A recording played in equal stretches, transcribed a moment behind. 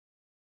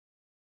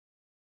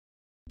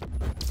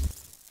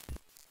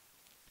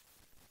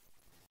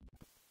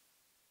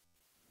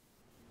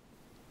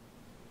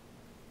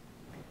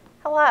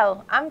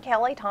Hello, I'm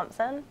Kelly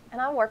Thompson,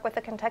 and I work with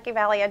the Kentucky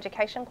Valley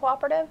Education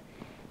Cooperative.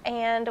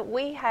 And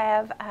we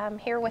have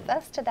here with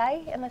us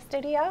today in the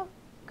studio,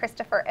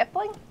 Christopher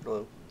Epling.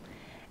 Hello.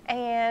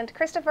 And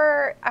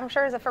Christopher, I'm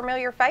sure, is a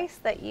familiar face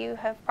that you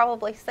have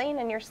probably seen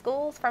in your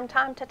schools from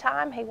time to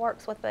time. He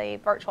works with the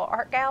Virtual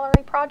Art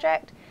Gallery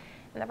Project,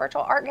 and the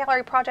Virtual Art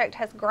Gallery Project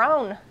has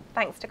grown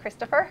thanks to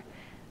Christopher.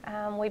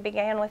 We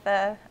began with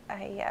a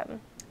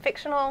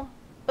fictional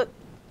book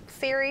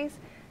series,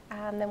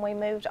 then we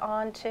moved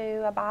on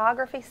to a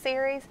biography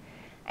series,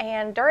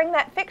 and during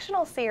that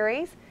fictional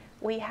series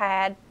we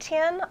had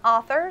 10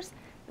 authors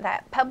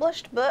that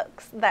published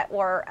books that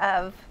were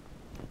of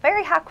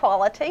very high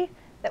quality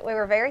that we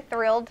were very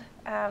thrilled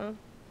to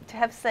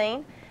have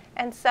seen.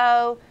 And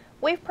so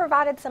we've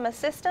provided some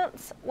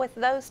assistance with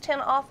those 10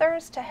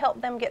 authors to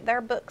help them get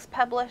their books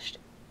published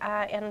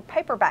in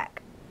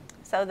paperback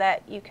so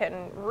that you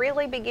can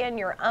really begin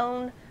your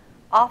own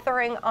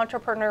authoring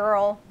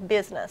entrepreneurial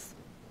business.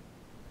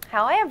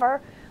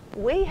 However,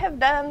 we have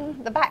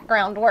done the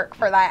background work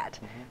for that.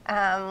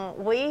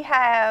 We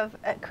have,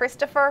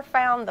 Christopher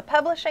found the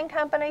publishing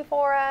company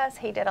for us.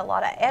 He did a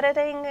lot of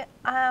editing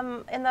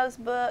in those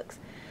books.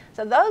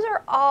 So those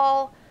are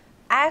all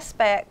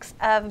aspects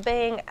of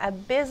being a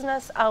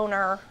business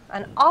owner,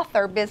 an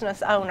author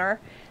business owner,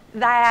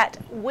 that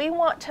we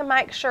want to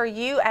make sure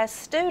you as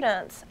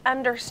students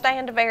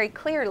understand very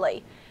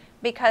clearly,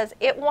 because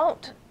it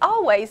won't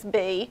always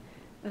be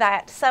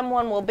that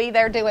someone will be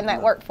there doing that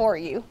work for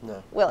you.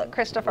 No. Will it,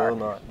 Christopher? Will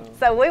not. No.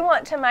 So we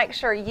want to make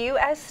sure you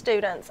as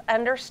students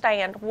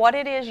understand what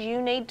it is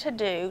you need to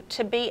do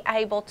to be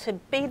able to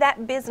be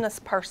that business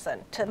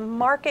person, to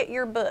market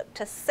your book,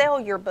 to sell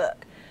your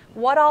book,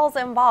 what all's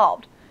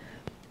involved.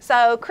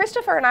 So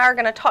Christopher and I are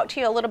going to talk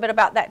to you a little bit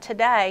about that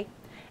today.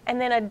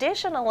 And then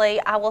additionally,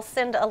 I will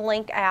send a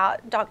link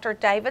out. Dr.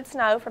 David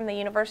Snow from the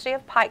University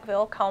of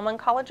Pikeville, Coleman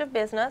College of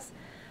Business,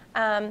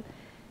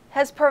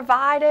 has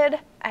provided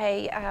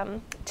a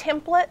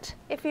template,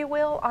 if you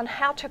will, on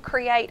how to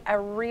create a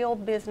real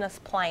business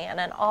plan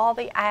and all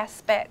the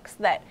aspects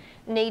that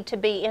need to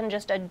be in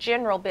just a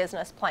general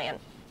business plan.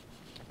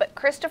 But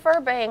Christopher,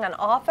 being an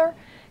author,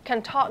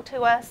 can talk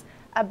to us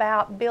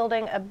about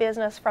building a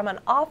business from an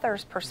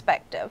author's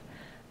perspective.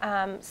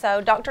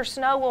 So Dr.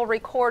 Snow will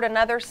record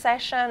another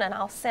session, and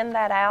I'll send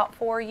that out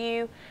for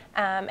you.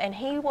 And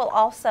he will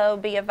also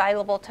be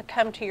available to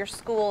come to your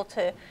school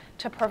to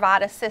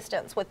provide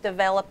assistance with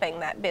developing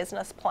that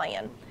business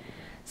plan.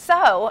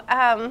 So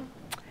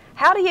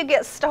how do you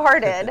get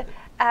started?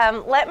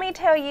 Let me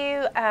tell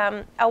you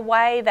a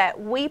way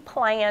that we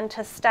plan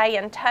to stay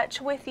in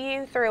touch with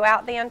you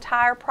throughout the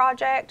entire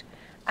project.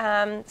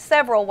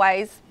 Several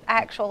ways,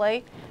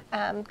 actually.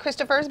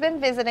 Christopher's been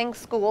visiting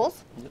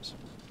schools. Yes.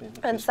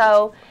 And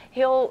so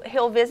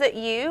he'll visit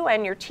you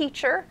and your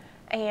teacher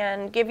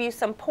and give you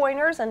some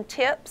pointers and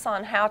tips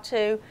on how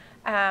to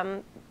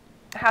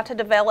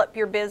develop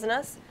your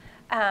business.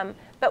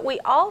 But we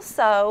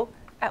also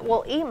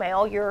will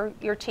email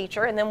your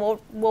teacher, and then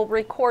we'll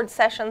record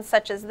sessions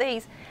such as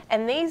these.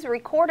 And these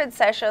recorded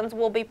sessions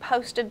will be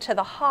posted to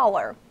the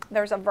Holler.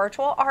 There's a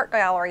virtual art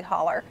gallery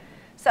Holler.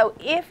 So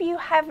if you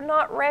have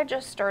not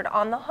registered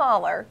on the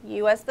Holler,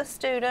 you as the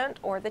student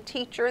or the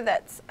teacher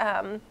that's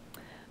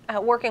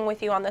working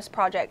with you on this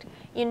project,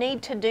 you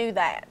need to do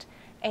that.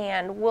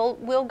 And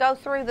we'll go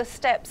through the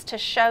steps to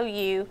show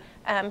you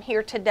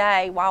here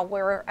today while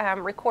we're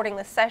recording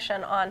the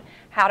session on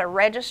how to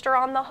register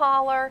on the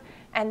Holler,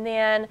 and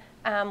then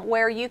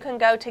where you can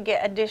go to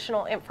get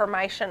additional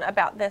information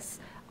about this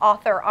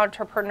author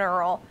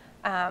entrepreneurial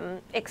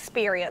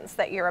experience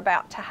that you're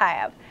about to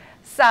have.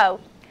 So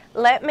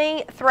let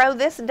me throw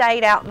this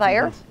date out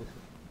there,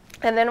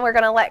 and then we're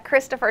going to let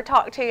Christopher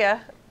talk to you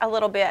a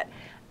little bit.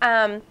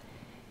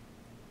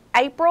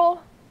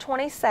 April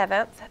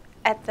 27th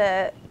at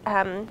the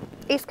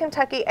East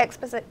Kentucky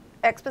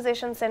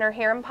Exposition Center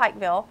here in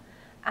Pikeville,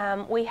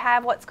 we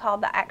have what's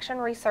called the Action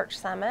Research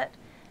Summit,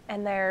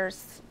 and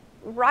there's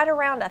right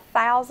around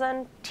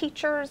 1,000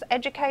 teachers,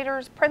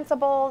 educators,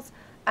 principals,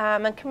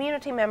 and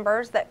community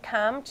members that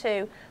come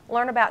to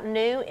learn about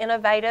new,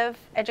 innovative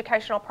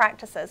educational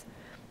practices.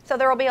 So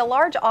there will be a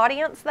large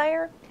audience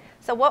there.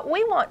 So what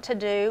we want to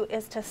do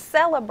is to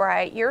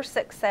celebrate your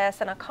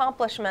success and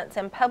accomplishments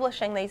in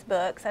publishing these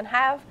books and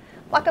have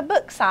like a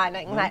book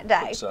signing that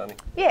day. Book signing.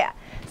 Yeah.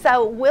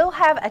 So we'll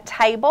have a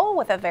table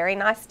with a very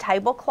nice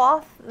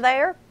tablecloth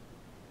there,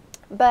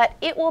 but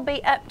it will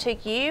be up to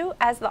you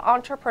as the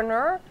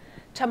entrepreneur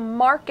to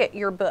market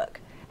your book.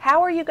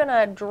 How are you going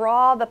to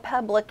draw the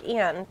public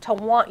in to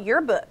want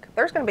your book?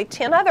 There's going to be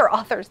 10 other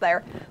authors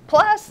there,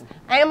 plus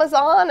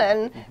Amazon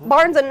and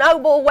Barnes &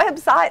 Noble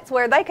websites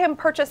where they can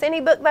purchase any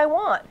book they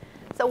want.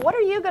 So what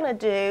are you going to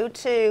do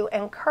to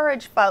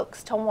encourage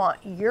folks to want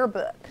your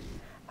book?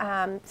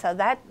 So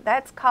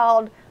that's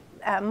called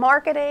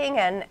marketing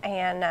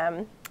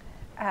and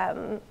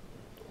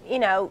you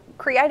know,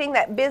 creating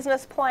that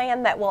business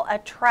plan that will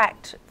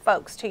attract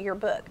folks to your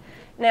book.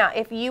 Now,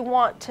 if you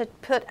want to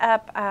put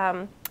up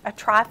a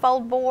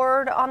trifold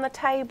board on the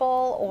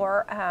table,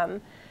 or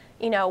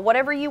you know,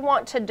 whatever you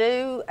want to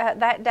do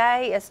that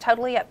day is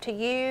totally up to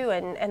you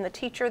and the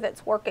teacher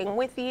that's working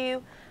with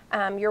you.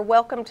 You're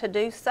welcome to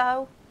do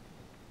so.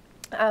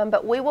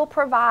 But we will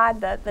provide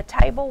the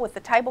table with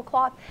the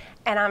tablecloth,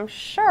 and I'm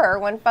sure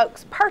when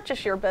folks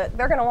purchase your book,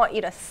 they're going to want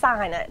you to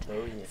sign it.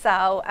 Oh, yeah.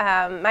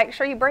 So make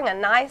sure you bring a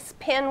nice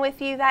pen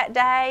with you that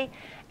day.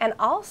 And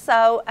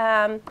also,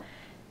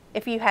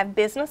 if you have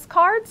business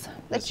cards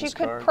that you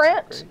could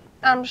print,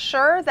 I'm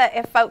sure that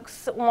if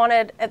folks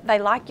wanted, they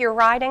like your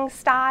writing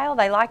style,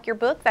 they like your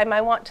book, they may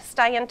want to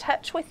stay in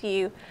touch with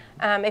you.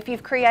 If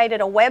you've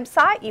created a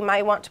website, you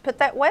may want to put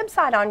that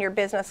website on your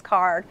business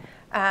card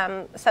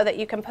so that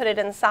you can put it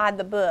inside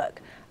the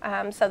book.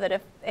 So that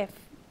if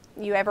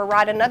you ever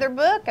write another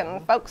book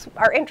and folks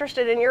are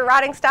interested in your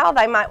writing style,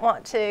 they might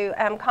want to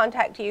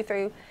contact you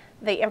through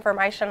the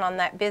information on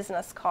that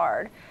business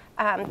card.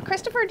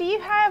 Christopher, do you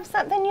have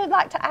something you'd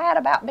like to add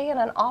about being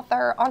an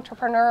author,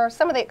 entrepreneur,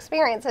 some of the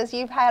experiences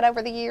you've had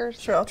over the years?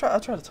 Sure, I'll try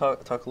to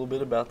talk a little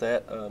bit about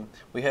that.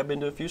 We have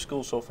been to a few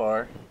schools so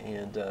far,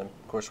 and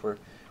of course we're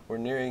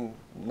nearing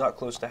not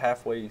close to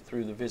halfway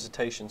through the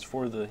visitations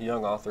for the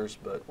young authors,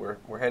 but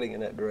we're heading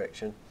in that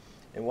direction.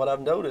 And what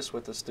I've noticed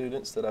with the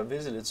students that I've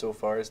visited so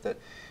far is that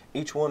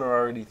each one are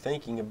already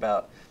thinking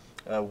about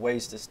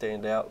ways to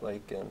stand out,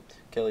 like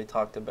Kelly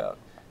talked about.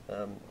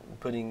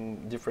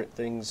 Putting different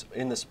things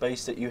in the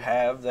space that you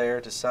have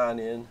there to sign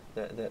in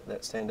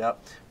that stand out.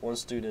 One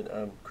student,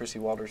 Chrissy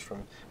Walters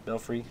from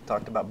Belfry,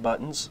 talked about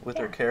buttons with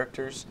their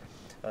characters.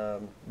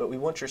 But we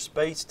want your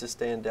space to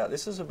stand out.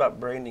 This is about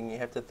branding. You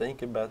have to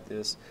think about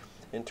this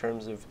in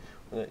terms of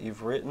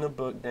you've written a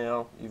book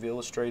now, you've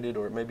illustrated,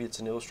 or maybe it's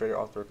an illustrator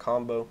author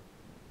combo,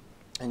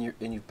 and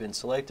you've been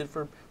selected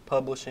for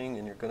publishing,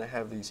 and you're going to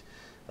have these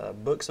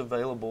books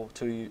available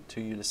to you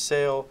to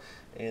sell.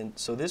 And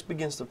so this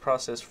begins the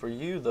process for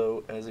you,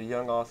 though, as a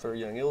young author,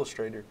 young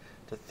illustrator,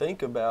 to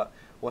think about,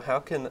 well, how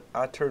can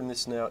I turn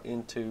this now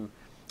into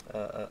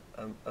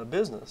a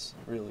business,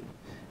 really?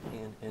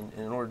 And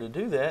in order to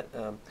do that,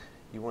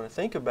 you want to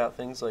think about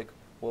things like,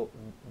 well,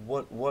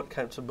 what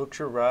kinds of books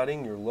you're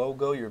writing, your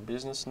logo, your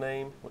business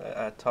name.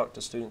 I talk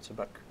to students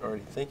about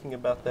already thinking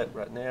about that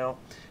right now,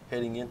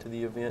 heading into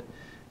the event,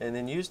 and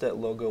then use that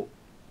logo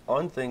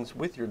on things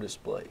with your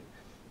display.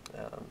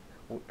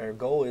 Our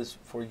goal is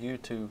for you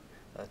to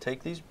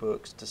take these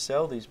books, to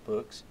sell these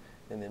books,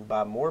 and then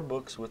buy more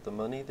books with the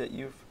money that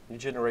you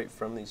generate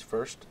from these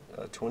first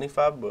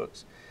 25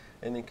 books,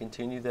 and then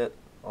continue that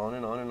on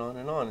and on and on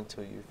and on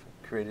until you've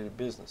created a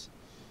business.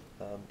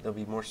 There'll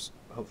be more,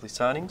 hopefully,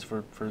 signings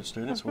for the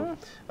students.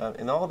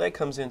 And all that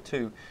comes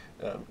into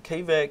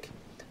KVEC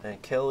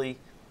and Kelly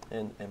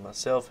and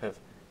myself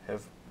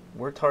have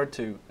worked hard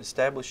to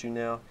establish you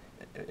now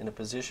in a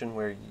position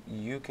where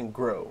you can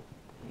grow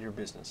your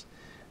business.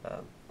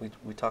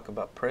 We talk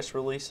about press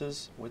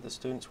releases with the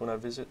students when I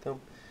visit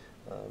them.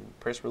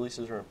 Press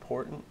releases are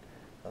important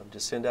to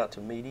send out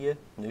to media,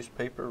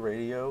 newspaper,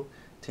 radio,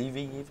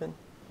 TV even.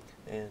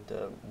 And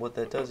what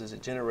that does is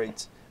it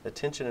generates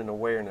attention and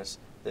awareness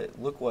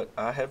that look what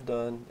I have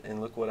done and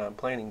look what I'm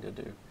planning to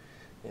do.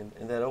 And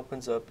that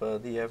opens up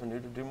the avenue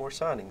to do more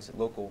signings at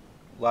local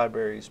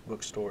libraries,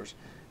 bookstores,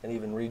 and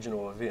even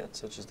regional events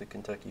such as the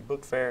Kentucky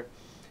Book Fair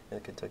and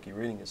the Kentucky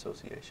Reading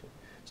Association.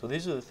 So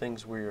these are the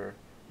things we're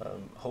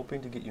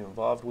hoping to get you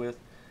involved with.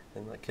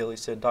 And like Kelly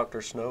said,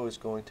 Dr. Snow is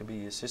going to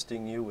be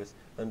assisting you with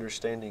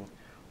understanding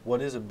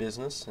what is a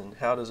business and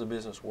how does a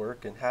business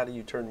work and how do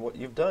you turn what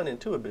you've done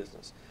into a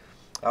business.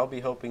 I'll be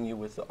helping you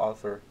with the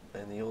author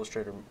and the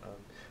illustrator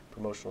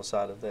promotional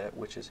side of that,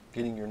 which is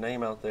getting your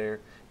name out there,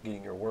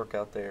 getting your work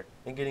out there,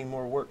 and getting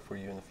more work for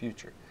you in the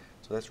future.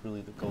 So that's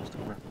really the goals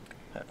that we're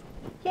having.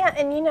 Yeah,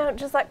 and you know,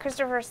 just like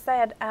Christopher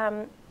said,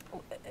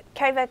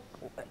 KVEC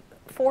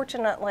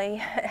fortunately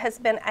has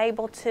been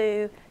able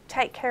to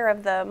take care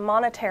of the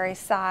monetary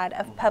side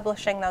of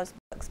publishing those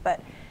books,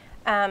 but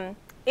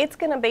it's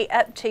going to be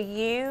up to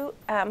you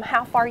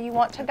how far you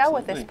want to go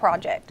with this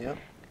project.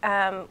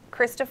 Yep.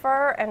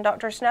 Christopher and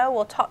Dr. Snow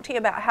will talk to you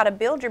about how to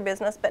build your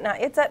business, but now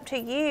it's up to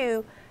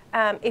you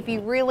if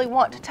you really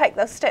want to take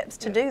those steps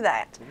to do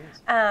that.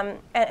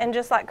 And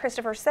just like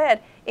Christopher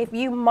said, if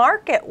you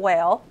market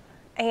well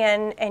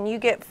and you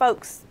get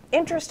folks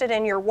interested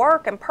in your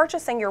work and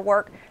purchasing your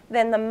work,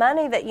 then the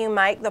money that you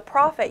make, the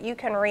profit, you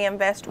can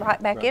reinvest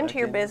right back into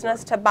your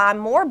business to buy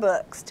more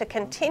books, to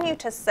continue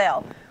to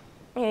sell.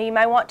 You know, you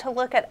may want to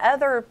look at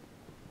other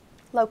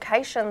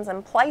locations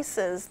and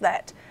places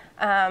that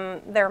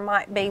there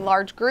might be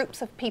large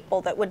groups of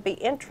people that would be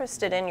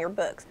interested in your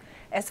books.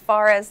 As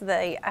far as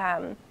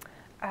the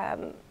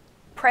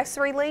press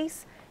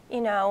release,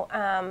 you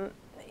know,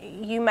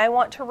 you may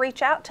want to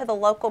reach out to the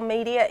local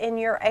media in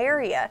your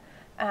area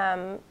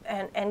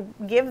and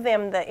give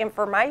them the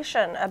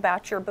information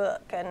about your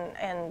book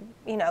and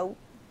you know,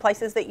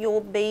 places that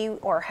you'll be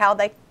or how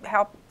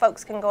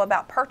folks can go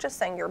about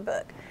purchasing your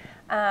book.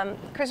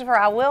 Christopher,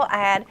 I will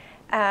add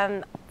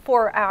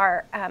for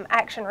our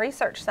Action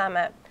Research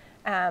Summit,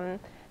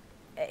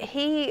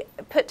 he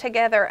put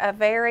together a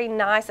very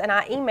nice, and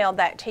I emailed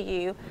that to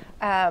you,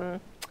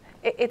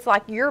 it's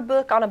like your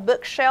book on a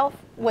bookshelf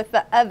with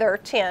the other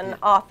 10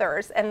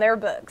 authors and their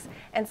books.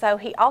 And so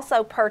he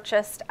also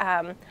purchased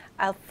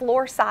a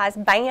floor-size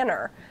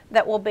banner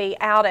that will be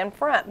out in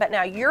front. But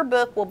now your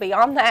book will be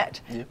on that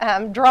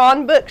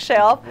drawn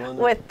bookshelf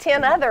with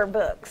 10 other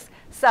books.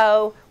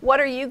 So what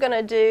are you going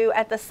to do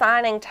at the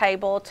signing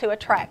table to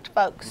attract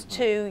folks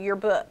to your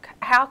book?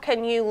 How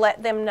can you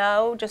let them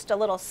know just a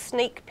little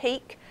sneak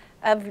peek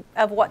of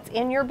what's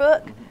in your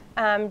book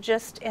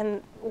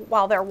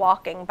while they're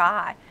walking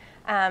by?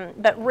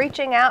 But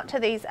reaching out to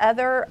these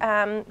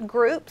other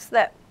groups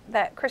that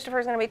Christopher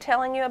is going to be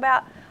telling you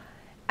about,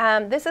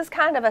 this is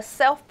kind of a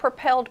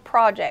self-propelled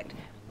project.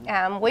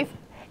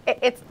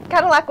 It's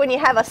kind of like when you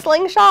have a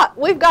slingshot,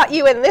 we've got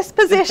you in this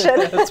position.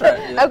 That's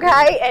right. Yeah.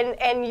 Okay,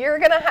 and you're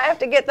going to have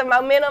to get the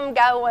momentum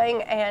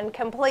going and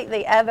complete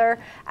the other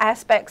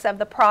aspects of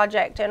the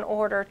project in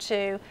order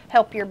to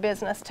help your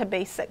business to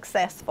be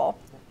successful.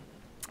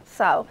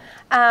 So,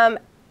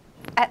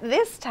 at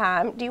this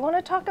time, do you want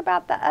to talk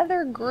about the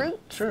other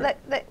groups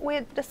that we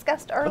had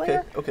discussed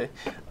earlier? Okay.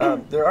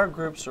 There are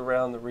groups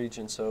around the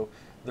region, so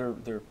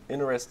they're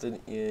interested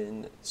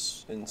in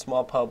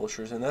small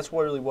publishers, and that's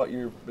really what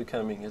you're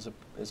becoming as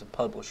a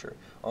publisher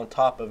on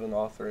top of an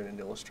author and an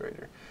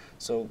illustrator.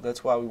 So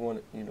that's why we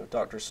want,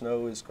 Dr.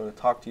 Snow is going to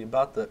talk to you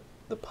about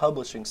the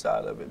publishing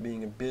side of it,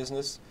 being a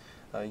business.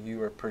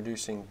 You are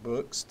producing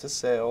books to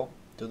sell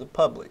to the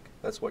public.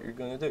 That's what you're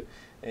going to do.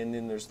 And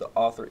then there's the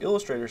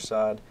author-illustrator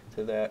side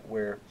to that,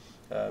 where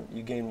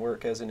you gain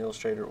work as an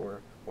illustrator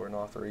or an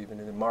author, even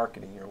in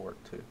marketing your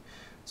work too.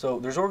 So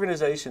there's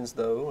organizations,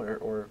 though,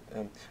 or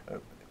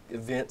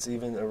events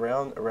even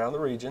around the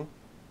region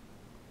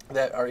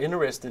that are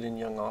interested in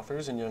young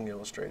authors and young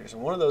illustrators.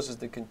 And one of those is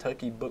the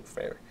Kentucky Book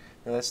Fair.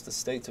 Now, that's the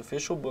state's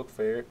official book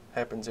fair. It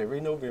happens every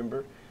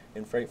November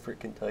in Frankfort,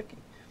 Kentucky.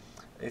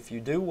 If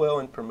you do well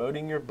in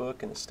promoting your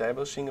book and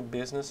establishing a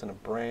business and a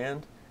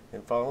brand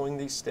and following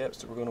these steps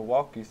that we're going to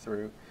walk you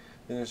through,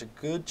 then there's a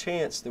good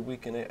chance that we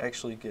can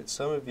actually get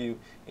some of you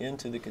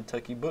into the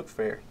Kentucky Book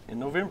Fair in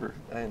November,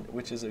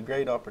 which is a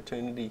great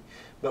opportunity.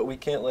 But we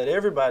can't let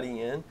everybody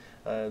in.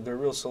 They're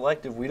real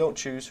selective. We don't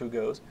choose who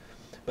goes.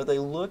 But they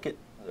look at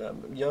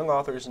young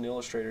authors and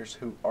illustrators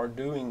who are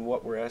doing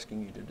what we're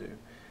asking you to do,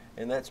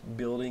 and that's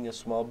building a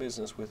small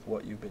business with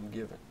what you've been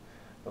given.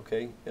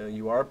 Okay?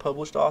 You are a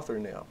published author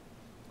now.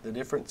 The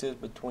difference is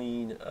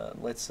between,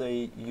 let's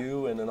say,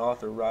 you and an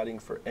author writing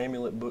for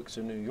Amulet Books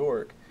in New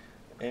York.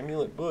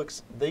 Amulet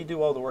Books, they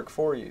do all the work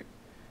for you,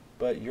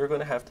 but you're going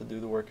to have to do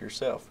the work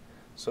yourself.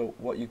 So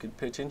what you could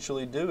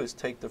potentially do is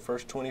take the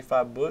first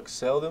 25 books,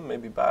 sell them,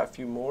 maybe buy a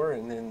few more,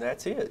 and then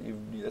that's it.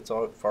 That's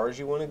all as far as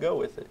you want to go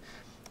with it.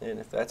 And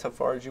if that's how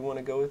far as you want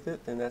to go with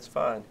it, then that's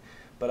fine.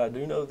 But I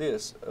do know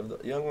this, of the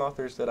young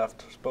authors that I've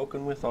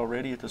spoken with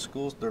already at the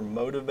schools, they're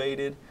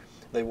motivated.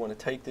 They want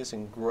to take this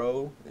and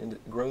grow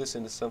this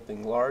into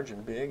something large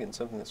and big and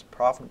something that's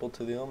profitable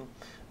to them.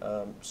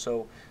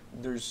 So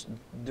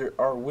there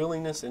are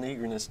willingness and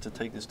eagerness to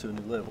take this to a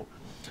new level.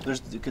 There's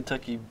the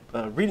Kentucky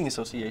Reading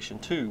Association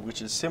too,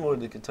 which is similar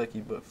to the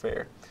Kentucky Book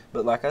Fair.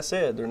 But like I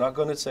said, they're not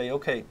going to say,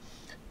 okay,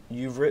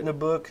 you've written a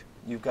book,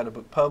 you've got a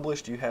book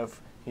published, you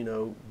have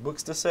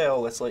books to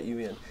sell, let's let you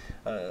in.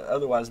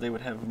 Otherwise, they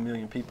would have a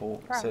million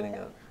people setting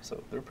up.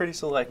 So they're pretty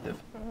selective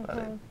about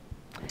it.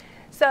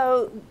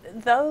 So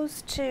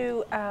those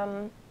two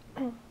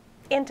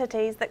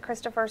entities that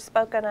Christopher's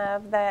spoken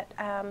of that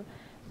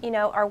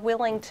are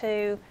willing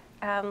to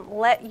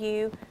let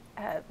you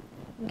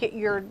get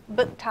your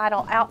book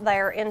title out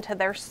there into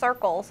their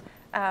circles,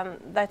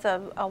 that's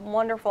a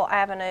wonderful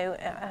avenue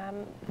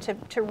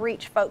to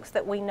reach folks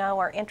that we know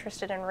are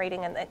interested in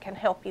reading and that can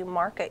help you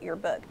market your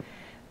book.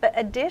 But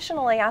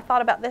additionally, I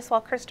thought about this while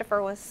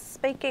Christopher was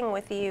speaking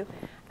with you.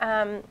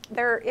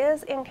 There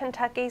is in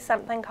Kentucky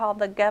something called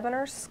the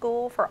Governor's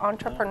School for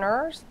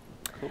Entrepreneurs.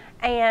 Cool.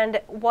 And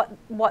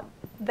what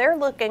they're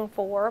looking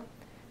for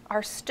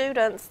are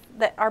students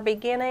that are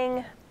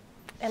beginning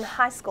in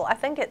high school. I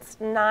think it's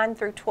 9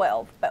 through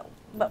 12,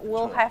 but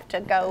we'll have to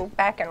go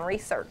back and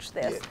research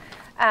this.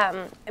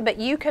 Yeah. But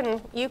you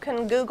can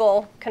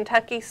Google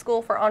Kentucky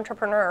School for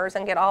Entrepreneurs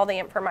and get all the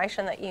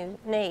information that you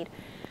need.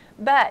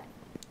 But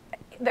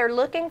they're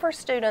looking for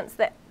students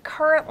that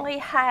currently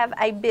have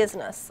a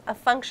business, a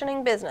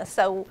functioning business.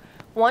 So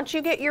once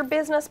you get your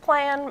business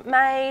plan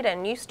made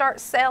and you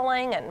start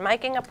selling and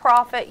making a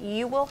profit,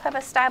 you will have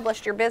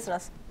established your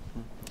business.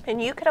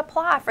 And you could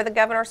apply for the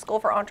Governor's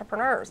School for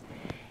Entrepreneurs.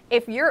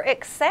 If you're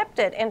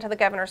accepted into the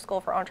Governor's School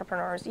for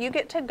Entrepreneurs, you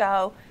get to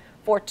go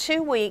for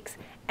 2 weeks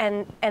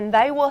and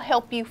they will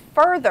help you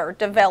further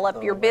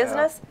develop your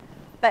business.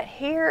 But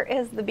here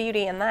is the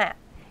beauty in that.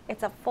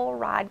 It's a full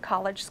ride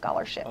college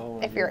scholarship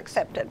if you're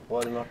accepted.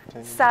 What an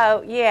opportunity.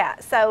 So, yeah.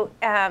 So,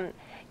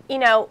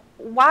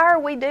 why are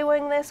we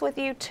doing this with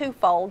you?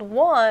 Twofold.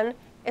 One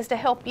is to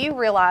help you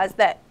realize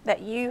that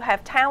you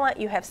have talent,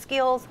 you have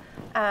skills.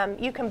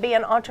 You can be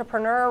an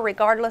entrepreneur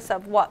regardless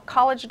of what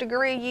college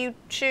degree you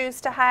choose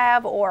to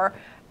have or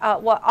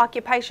what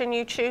occupation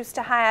you choose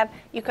to have.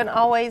 You can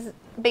always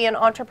be an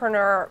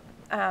entrepreneur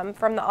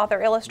from the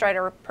author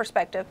illustrator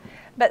perspective.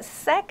 But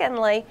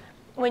secondly,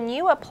 when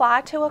you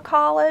apply to a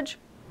college,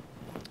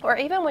 or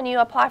even when you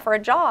apply for a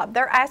job,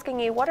 they're asking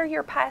you, what are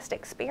your past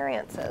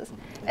experiences?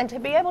 And to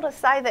be able to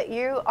say that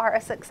you are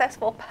a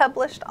successful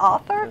published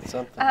author,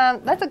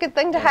 that's a good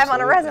thing to have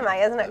on a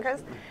resume, isn't it,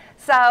 Chris?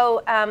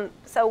 So,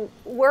 so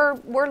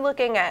we're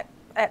looking at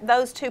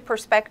those two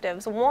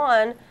perspectives.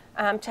 One,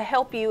 to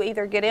help you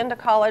either get into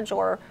college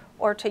or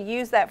to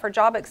use that for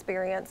job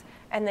experience.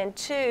 And then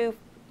two,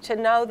 to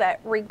know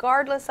that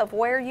regardless of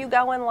where you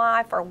go in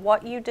life or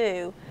what you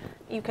do,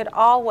 you could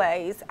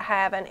always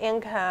have an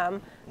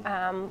income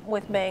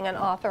with being an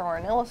author or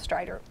an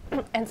illustrator.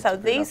 And so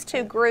these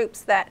two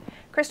groups that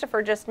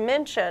Christopher just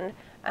mentioned,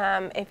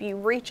 if you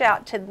reach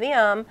out to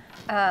them,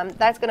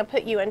 that's going to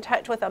put you in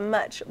touch with a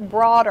much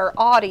broader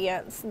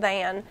audience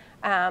than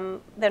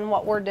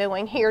what we're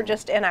doing here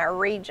just in our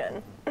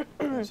region.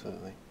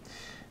 Absolutely.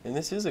 And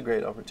this is a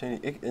great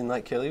opportunity. And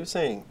like Kelly was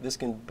saying, this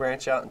can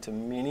branch out into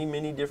many,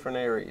 many different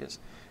areas.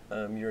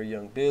 You're a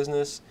young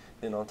business,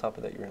 then on top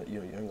of that,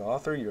 you're a young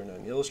author, you're a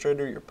young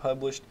illustrator, you're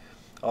published.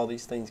 All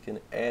these things can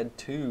add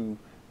to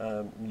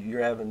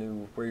your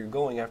avenue where you're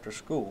going after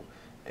school.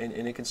 And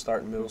it can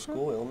start in middle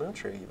school,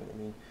 elementary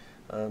even.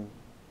 I mean,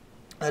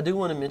 I do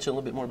want to mention a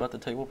little bit more about the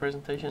table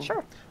presentation.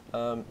 Sure.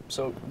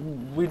 So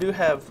we do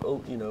have a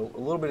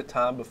little bit of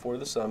time before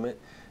the summit,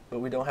 but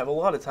we don't have a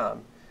lot of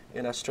time.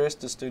 And I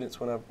stressed to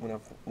students when I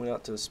went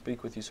out to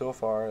speak with you so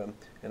far,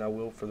 and I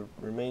will for the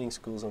remaining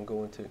schools I'm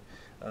going to,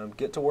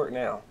 get to work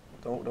now.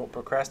 Don't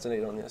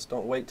procrastinate on this.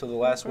 Don't wait till the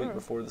last week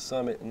before the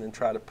summit and then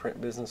try to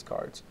print business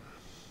cards.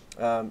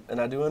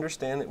 And I do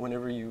understand that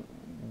whenever you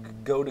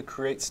go to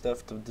create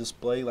stuff to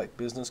display like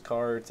business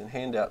cards and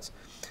handouts,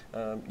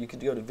 you could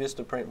go to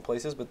Vistaprint and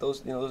places, but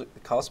those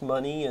it costs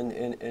money and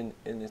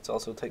it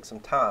also takes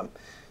some time.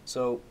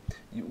 So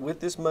with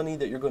this money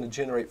that you're going to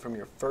generate from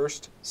your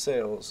first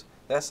sales,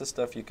 that's the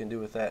stuff you can do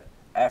with that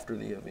after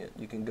the event.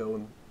 You can go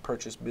and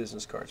purchase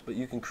business cards, but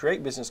you can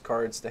create business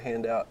cards to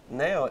hand out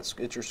now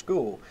at your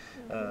school.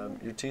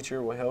 Your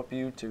teacher will help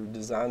you to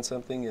design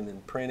something and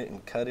then print it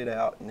and cut it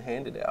out and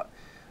hand it out.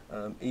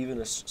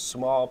 Even a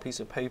small piece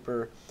of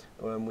paper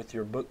with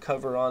your book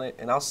cover on it,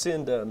 and I'll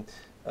send to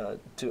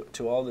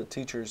all the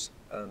teachers.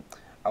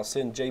 I'll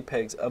send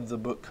JPEGs of the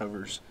book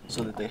covers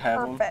so that they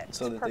have them,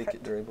 so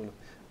that they're able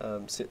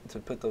to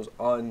put those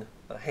on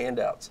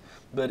handouts.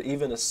 But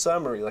even a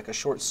summary, like a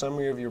short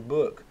summary of your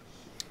book,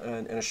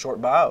 and a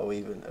short bio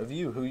even of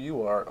you, who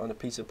you are, on a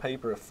piece of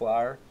paper, a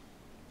flyer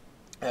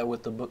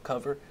with the book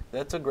cover,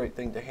 that's a great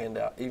thing to hand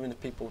out. Even if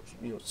people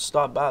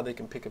stop by, they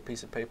can pick a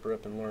piece of paper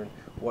up and learn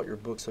what your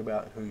book's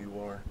about and who you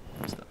are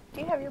and stuff. Do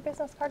you have your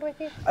business card with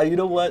you? You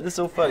know what? This is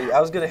so funny. I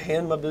was going to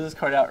hand my business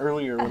card out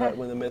earlier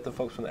when I met the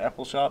folks from the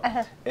Apple shop,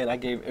 and I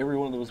gave every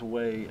one of those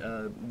away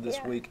this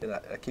week, and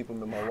I keep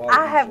them in my wallet.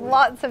 I have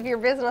lots of your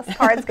business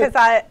cards because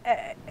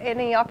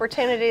any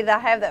opportunity that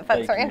I have that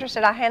folks are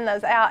interested, I hand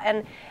those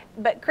out.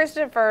 But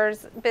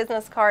Christopher's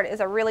business card is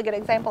a really good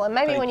example, and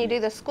maybe when you do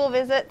the school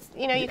visits,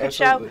 you could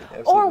show,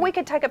 or we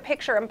could take a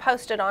picture and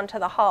post it onto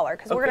the holler,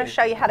 because we're going to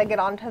show you how to get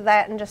onto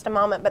that in just a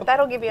moment. But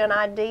that'll give you an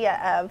idea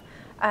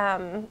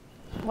of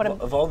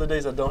of all the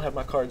days I don't have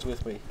my cards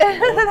with me.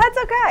 That's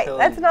okay.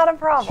 That's not a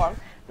problem.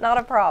 Not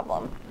a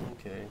problem.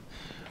 Okay.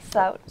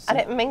 So I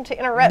didn't mean to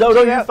interrupt you.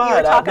 No, you're fine. You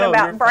were talking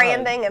about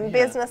branding and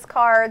business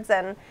cards,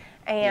 and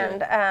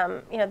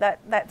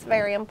that's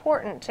very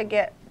important to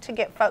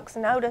get folks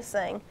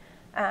noticing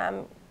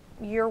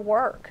your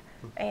work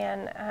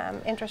and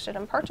interested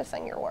in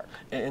purchasing your work.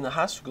 In the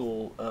high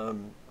school,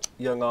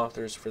 young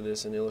authors for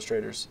this and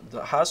illustrators,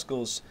 the high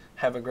schools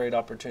have a great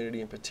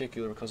opportunity in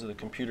particular because of the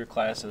computer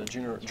class and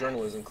the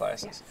journalism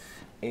classes.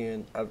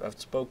 And I've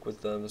spoke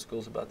with the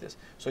schools about this.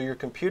 So your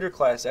computer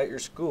class at your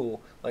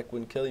school, like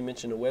when Kelly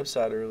mentioned a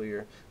website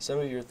earlier, some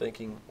of you are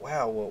thinking,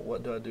 wow, well,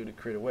 what do I do to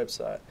create a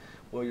website?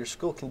 Well, your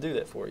school can do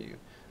that for you.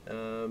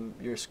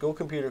 Your school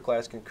computer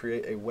class can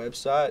create a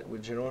website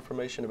with general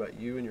information about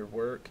you and your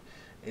work,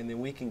 and then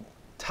we can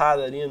tie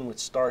that in with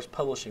Stars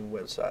Publishing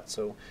website.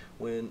 So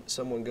when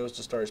someone goes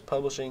to Stars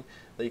Publishing,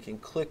 they can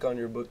click on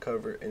your book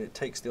cover and it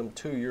takes them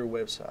to your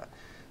website.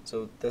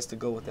 So that's the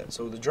goal with that.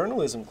 So the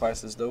journalism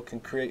classes, though, can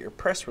create your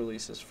press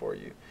releases for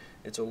you.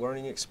 It's a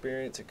learning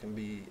experience. It can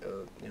be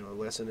a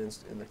lesson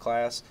in the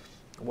class.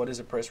 What is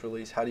a press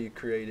release? How do you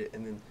create it?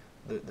 And then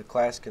the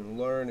class can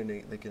learn, and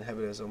they can have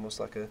it as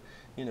almost like a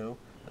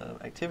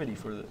activity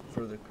for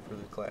the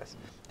class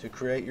to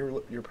create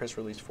your press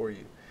release for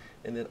you.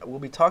 And then we'll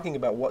be talking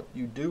about what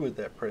you do with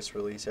that press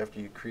release after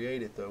you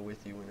create it, though,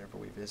 with you whenever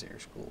we visit your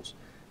schools.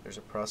 There's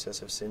a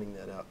process of sending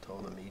that out to all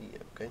the media,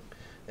 okay?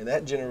 And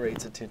that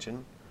generates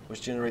attention,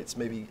 which generates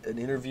maybe an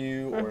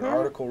interview or an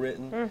article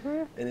written.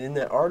 And in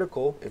that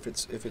article, if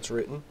it's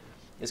written,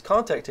 is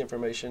contact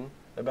information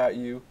about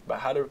you, about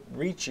how to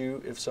reach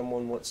you if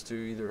someone wants to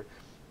either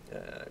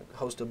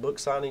host a book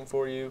signing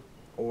for you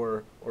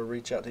or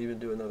reach out to even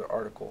do another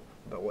article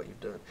about what you've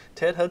done.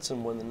 Ted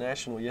Hudson won the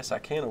National Yes I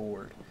Can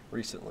Award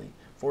recently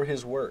for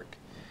his work.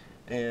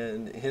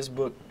 And his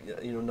book,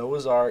 you know,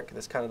 Noah's Ark,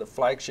 that's kind of the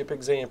flagship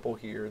example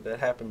here that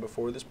happened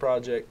before this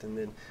project, and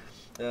then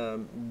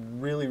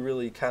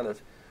really kind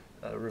of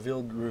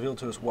revealed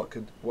to us what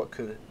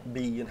could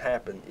be and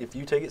happen if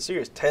you take it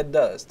serious. Ted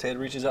does. Ted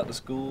reaches out to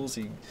schools.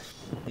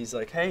 He's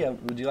like, hey,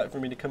 would you like for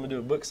me to come and do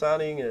a book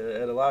signing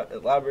at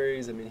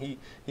libraries? I mean,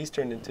 he's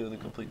turned into the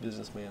complete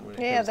businessman. When it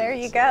comes to there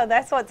this. you go.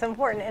 That's what's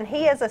important. And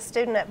he is a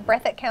student at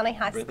Breathitt County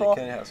High School. Breathitt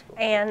County High School.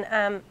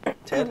 And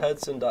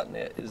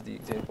TedHudson.net is the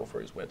example for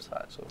his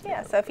website. So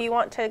so if you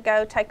want to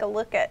go take a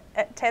look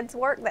at Ted's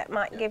work, that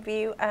might give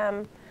you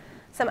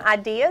some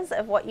ideas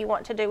of what you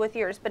want to do with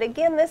yours. But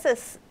again, this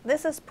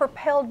is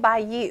propelled by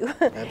you.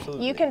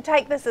 Absolutely. You can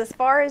take this as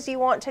far as you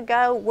want to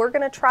go. We're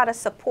going to try to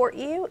support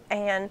you,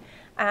 and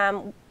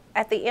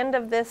at the end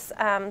of this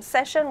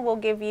session, we'll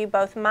give you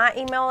both my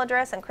email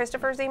address and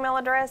Christopher's email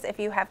address if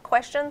you have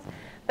questions.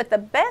 But the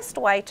best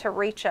way to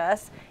reach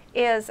us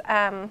is,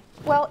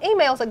 well,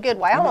 email's a good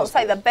way. I won't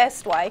say the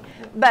best way,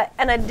 but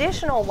an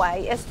additional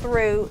way is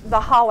through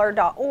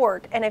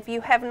theholler.org. And if you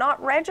have not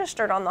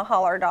registered on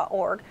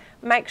theholler.org,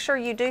 make sure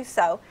you do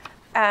so.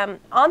 On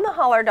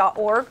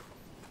theholler.org,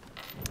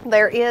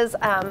 there is,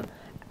 and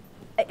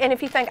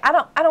if you think,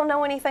 I don't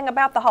know anything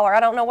about the Holler, I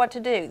don't know what to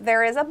do,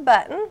 there is a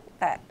button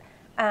that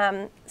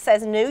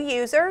says New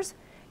Users,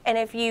 and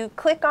if you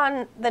click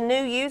on the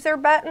New User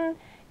button,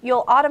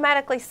 you'll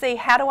automatically see,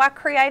 how do I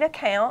create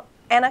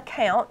an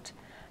account,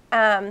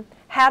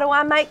 how do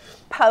I make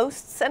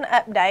posts and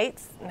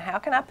updates, and how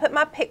can I put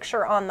my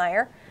picture on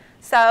there.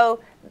 So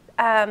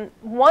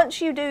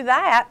once you do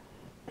that,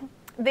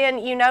 then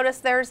you notice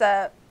there's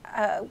a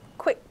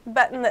quick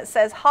button that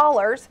says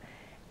Hollers,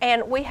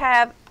 and we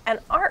have an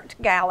art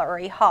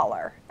gallery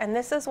holler, and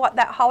this is what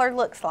that holler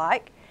looks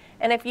like.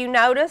 And if you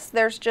notice,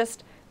 there's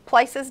just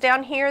places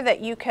down here that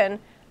you can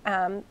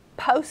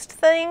post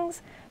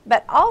things,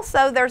 but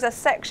also there's a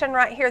section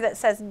right here that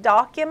says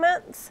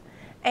Documents,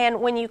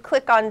 and when you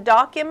click on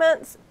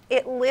Documents,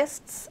 it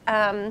lists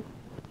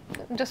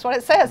just what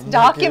it says,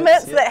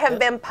 documents that have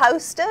been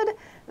posted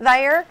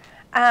there.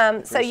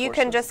 So you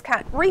can just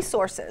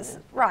resources,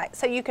 right?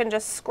 So you can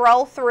just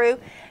scroll through,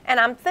 and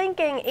I'm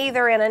thinking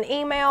either in an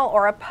email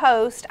or a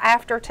post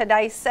after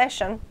today's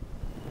session,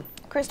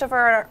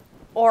 Christopher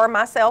or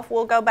myself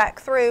will go back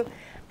through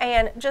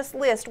and just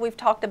list. We've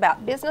talked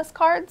about business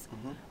cards,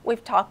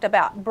 we've talked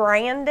about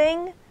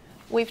branding,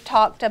 we've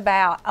talked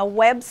about a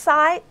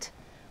website,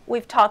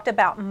 we've talked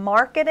about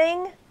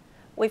marketing,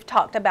 we've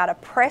talked about a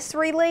press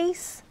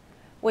release,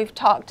 we've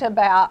talked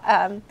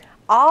about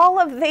all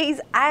of these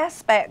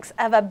aspects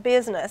of a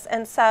business.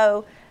 And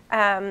so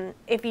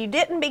if you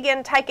didn't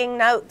begin taking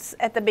notes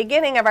at the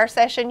beginning of our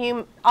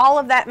session, all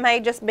of that may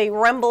just be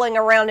rumbling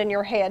around in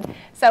your head.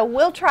 So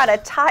we'll try to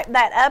type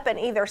that up and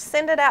either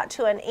send it out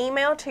to an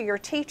email to your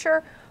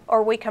teacher,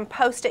 or we can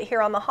post it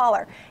here on the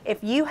Holler.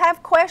 If you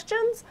have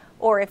questions,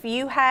 or if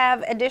you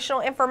have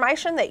additional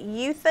information that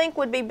you think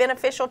would be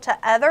beneficial to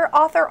other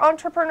author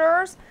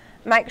entrepreneurs,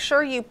 make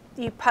sure you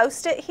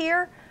post it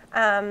here.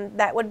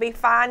 That would be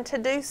fine to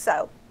do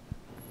so.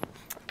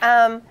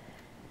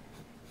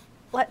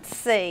 Let's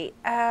see.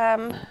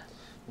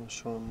 We'll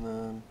show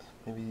them,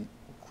 maybe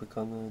click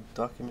on the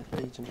document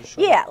page and just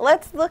show them. Yeah,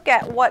 let's look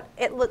at what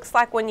it looks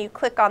like when you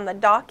click on the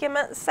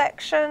document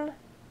section.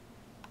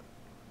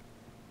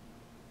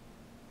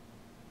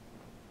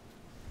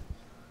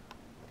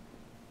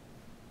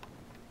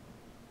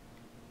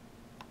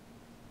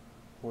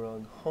 We're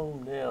on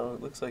home now.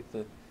 It looks like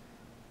the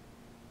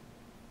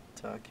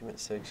document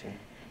section.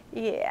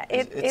 Yeah,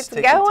 it's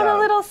taking going time. a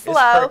little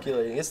slow. It's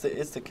percolating.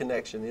 It's the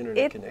connection, the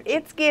internet connection.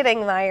 It's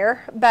getting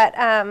there, but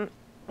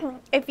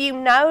if you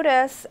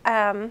notice,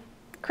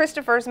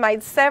 Christopher's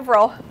made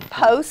several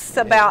posts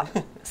about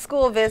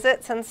school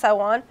visits and so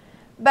on.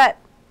 But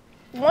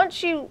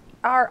once you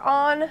are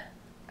on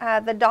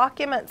the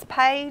documents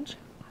page,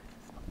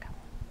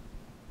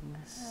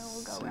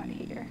 we'll go right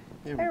here.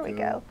 There we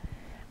go.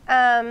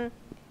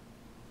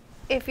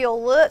 If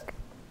you'll look,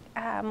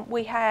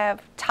 we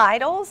have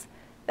titles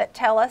that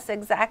tell us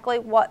exactly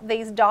what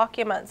these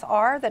documents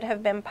are that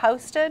have been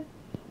posted.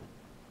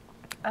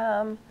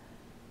 So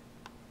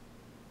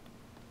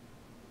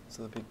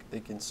they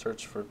can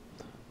search for,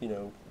 you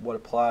know, what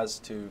applies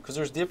to, because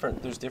there's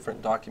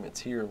different documents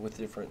here with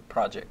different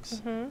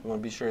projects. We want to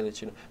be sure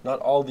that, you know, not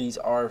all these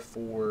are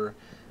for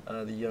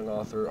the young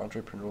author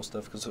entrepreneurial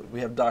stuff, because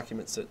we have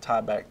documents that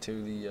tie back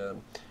to the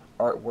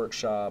art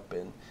workshop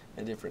and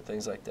different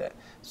things like that.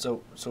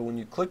 So when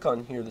you click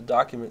on here, the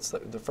documents,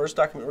 the first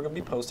document we're going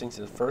to be posting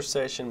to the first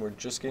session, we're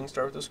just getting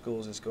started with the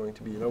schools, is going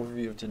to be an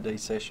overview of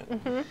today's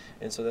session.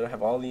 And so that'll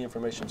have all the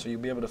information. So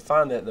you'll be able to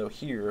find that though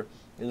here,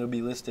 and it'll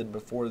be listed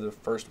before the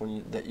first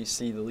one that you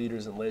see, the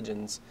Leaders and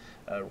Legends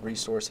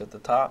resource at the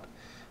top.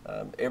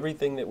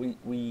 Everything that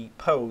we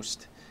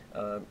post,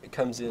 it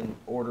comes in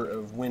order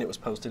of when it was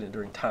posted and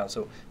during time.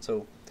 So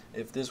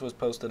if this was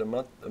posted a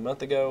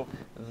month ago,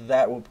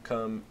 that will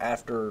come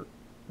after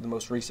the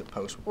most recent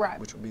post,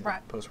 which will be the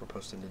post we're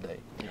posting today.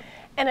 Yeah.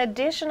 And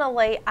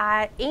additionally,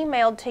 I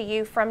emailed to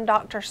you from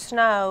Dr.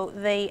 Snow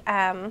the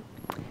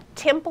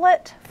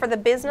template for the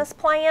business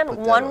plan. Put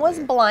that One on was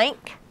there.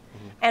 blank,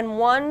 and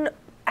one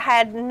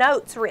had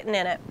notes written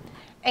in it.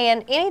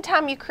 And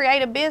anytime you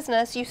create a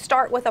business, you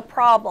start with a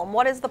problem.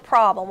 What is the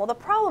problem? Well, the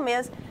problem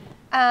is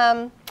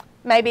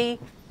maybe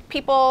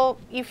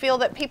you feel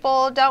that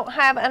people don't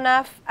have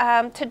enough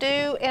to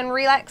do in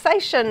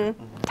relaxation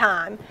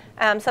time,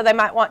 so they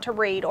might want to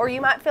read. Or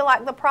you might feel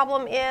like the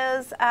problem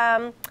is,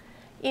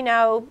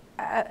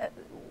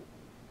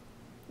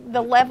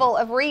 the level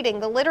of reading,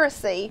 the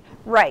literacy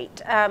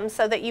rate,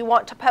 so that you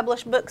want to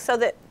publish books so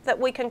that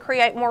we can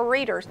create more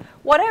readers.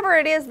 Whatever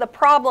it is, the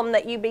problem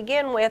that you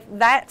begin with,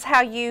 that's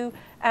how you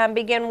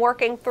begin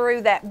working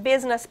through that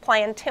business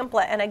plan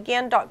template. And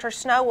again, Dr.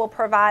 Snow will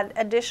provide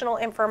additional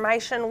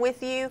information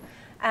with you,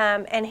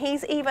 and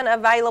he's even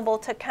available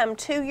to come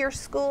to your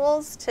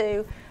schools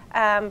to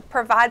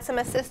provide some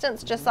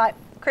assistance, just like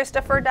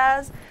Christopher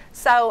does.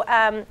 So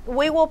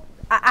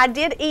I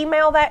did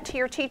email that to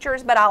your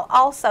teachers, but I'll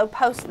also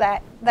post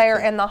that there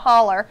in the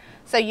holler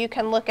so you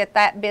can look at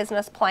that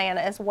business plan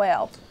as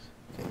well.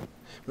 Okay.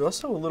 But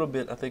also a little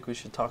bit, I think we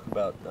should talk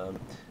about,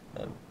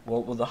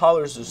 well, the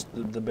hollers is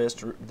the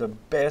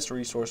best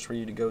resource for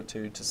you to go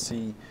to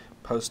see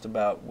post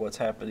about what's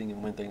happening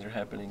and when things are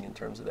happening in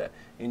terms of that.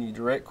 Any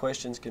direct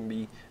questions can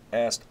be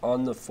asked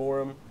on the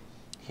forum,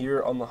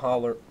 here on the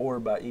holler, or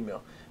by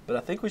email. But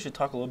I think we should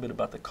talk a little bit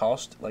about the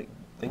cost, like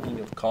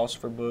thinking of cost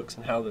for books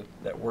and how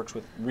that works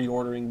with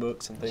reordering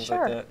books and things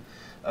Sure. like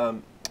that.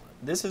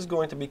 This is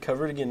going to be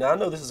covered again. Now I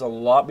know this is a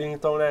lot being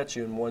thrown at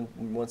you in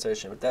one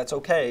session, but that's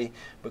okay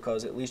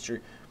because at least you're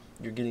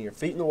getting your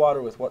feet in the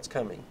water with what's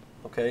coming.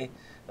 Okay,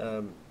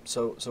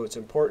 so it's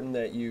important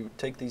that you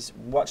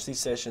watch these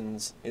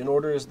sessions in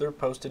order as they're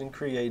posted and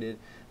created.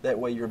 That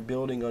way you're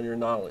building on your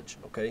knowledge.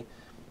 Okay,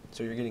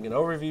 so you're getting an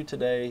overview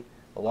today.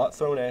 A lot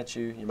thrown at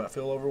you. You might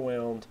feel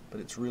overwhelmed, but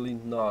it's really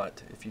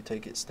not. If you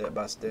take it step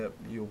by step,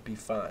 you'll be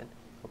fine.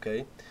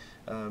 Okay.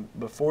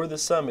 Before the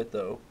summit,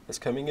 though, that's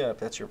coming up,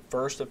 that's your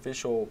first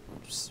official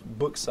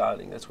book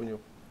signing. That's when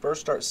you'll first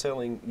start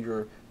selling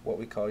what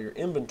we call your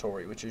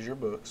inventory, which is your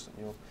books.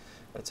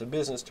 That's a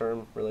business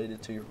term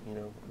related to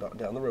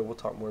down the road. We'll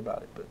talk more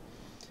about it, but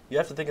you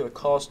have to think of a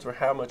cost for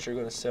how much you're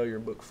going to sell your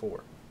book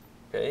for,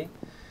 okay,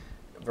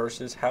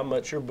 versus how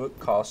much your book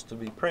costs to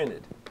be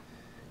printed.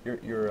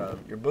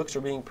 Your books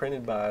are being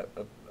printed by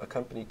a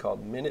company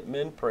called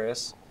Minutemen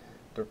Press.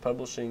 They're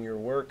publishing your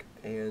work,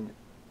 and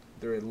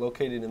they're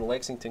located in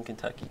Lexington,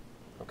 Kentucky.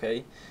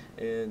 Okay,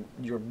 and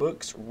your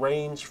books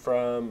range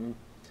from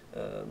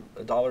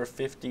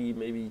 $1.50,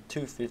 maybe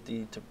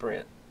 $2.50 to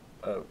print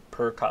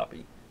per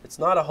copy. It's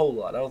not a whole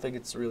lot. I don't think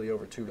it's really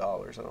over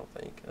 $2. I don't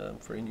think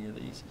for any of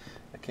these.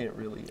 I can't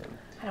really.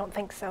 I don't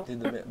think so.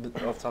 Did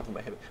off the top of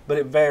my head, but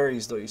it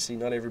varies though. You see,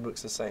 not every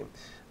book's the same.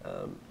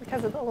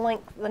 Because of the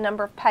length, the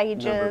number of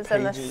pages,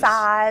 and the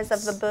size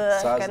of the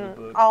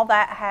book, all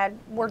that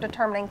were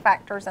determining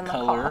factors in the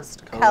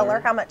cost. Color,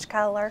 how much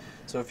color.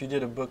 So if you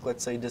did a book,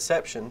 let's say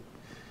Deception,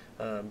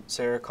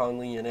 Sarah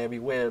Conley and Abby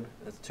Webb,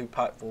 that's two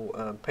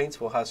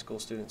Paintsville High School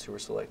students who were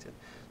selected.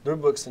 Their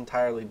book's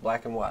entirely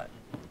black and white.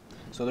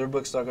 So their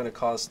book's not going to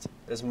cost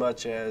as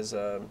much as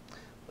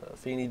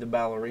Feeny the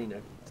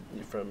Ballerina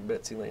from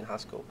Betsy Lane High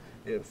School.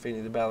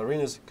 Feeny the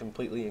Ballerina is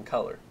completely in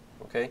color.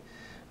 Okay.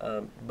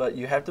 But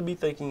you have to be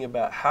thinking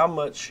about how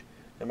much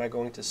am I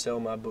going to sell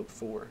my book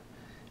for,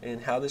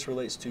 and how this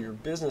relates to your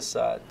business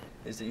side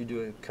is that you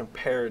do a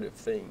comparative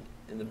thing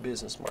in the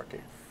business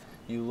market.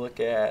 You look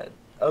at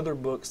other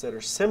books that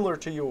are similar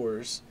to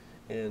yours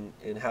in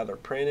how they're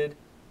printed,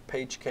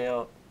 page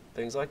count,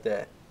 things like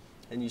that,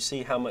 and you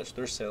see how much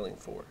they're selling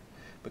for.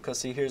 Because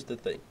see, here's the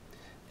thing: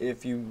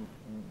 if you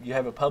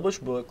have a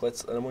published book,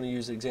 and I'm going to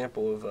use the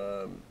example of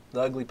The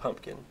Ugly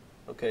Pumpkin,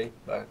 okay,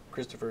 by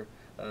Christopher.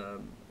 I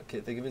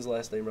can't think of his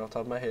last name right off the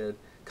top of my head.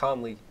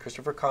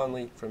 Christopher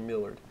Conley from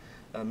Millard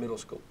Middle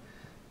School.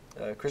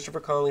 Christopher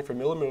Conley from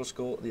Millard Middle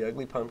School, The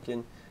Ugly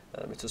Pumpkin.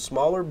 It's a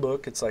smaller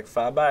book. It's like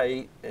 5 by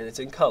 8, and it's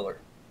in color.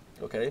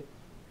 Okay.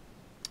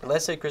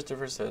 Let's say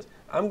Christopher says,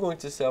 "I'm going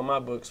to sell my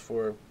books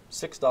for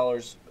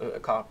 $6 a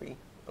copy."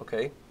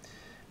 Okay.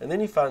 And then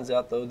he finds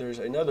out though there's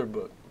another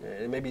book,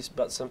 and maybe it's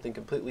about something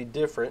completely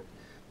different,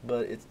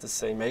 but it's the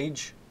same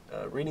age,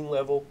 reading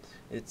level.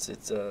 It's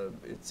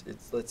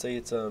let's say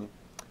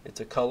it's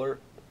a color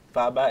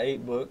 5 by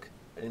 8 book,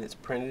 and it's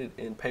printed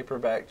in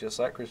paperback just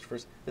like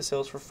Christopher's. It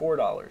sells for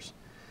 $4.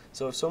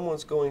 So if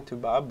someone's going to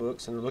buy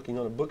books and they're looking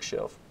on a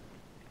bookshelf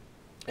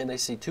and they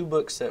see two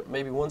books that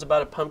maybe one's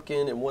about a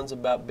pumpkin and one's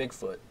about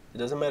Bigfoot, it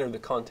doesn't matter the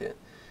content,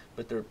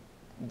 but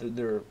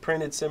they're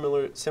printed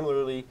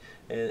similarly,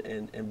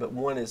 but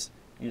one is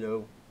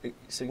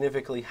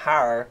significantly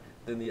higher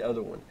than the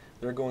other one.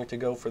 They're going to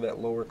go for that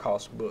lower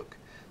cost book.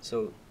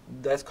 So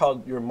that's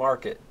called your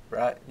market,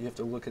 right? You have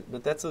to look at,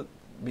 but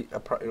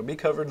it'll be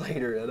covered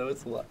later. I know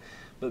it's a lot,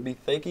 but be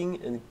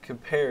thinking and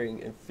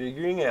comparing and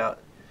figuring out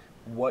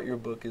what your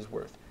book is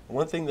worth.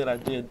 One thing that I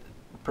did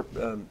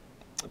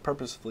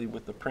purposefully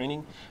with the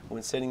printing,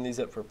 when setting these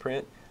up for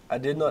print, I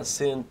did not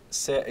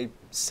set a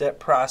set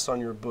price on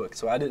your book.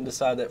 So I didn't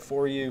decide that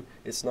for you.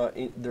 It's not.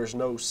 There's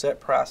no set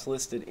price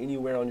listed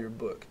anywhere on your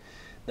book.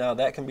 Now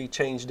that can be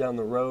changed down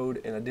the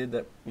road, and I did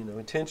that,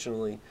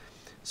 intentionally,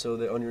 so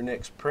that on your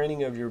next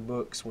printing of your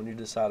books, when you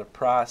decide a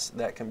price,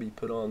 that can be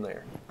put on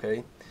there.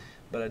 Okay,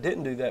 but I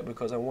didn't do that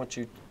because I want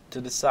you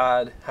to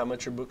decide how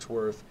much your book's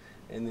worth,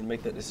 and then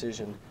make that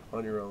decision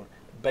on your own,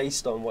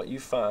 based on what you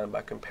find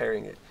by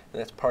comparing it. And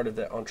that's part of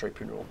that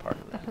entrepreneurial part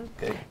of that.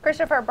 Okay.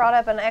 Christopher brought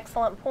up an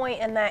excellent point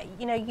in that,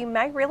 you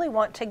may really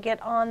want to get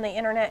on the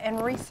internet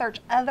and research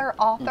other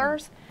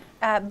authors,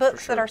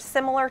 books that are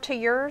similar to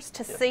yours,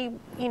 to see,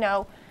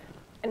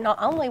 not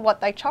only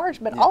what they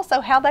charge, but also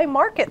how they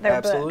market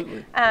their book.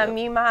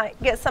 You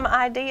might get some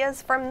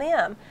ideas from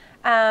them.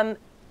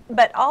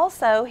 But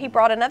also, he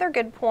brought another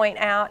good point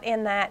out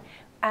in that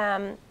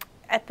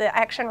at the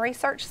Action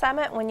Research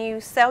Summit, when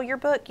you sell your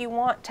book, you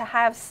want to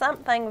have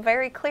something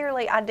very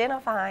clearly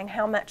identifying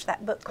how much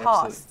that book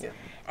costs.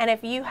 And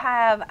if you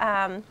have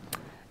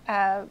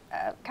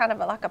kind of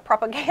like a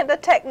propaganda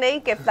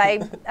technique, if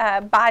they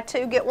buy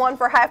two, get one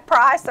for half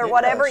price or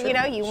whatever,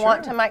 you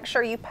want to make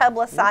sure you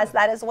publicize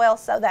that as well,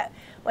 so that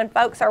when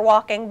folks are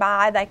walking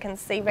by, they can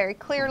see very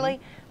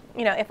clearly,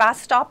 if I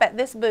stop at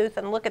this booth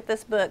and look at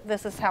this book,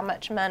 this is how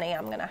much money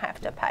I'm going to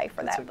have to pay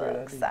for that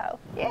book. So,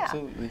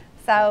 Absolutely.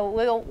 So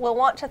we'll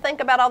want to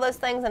think about all those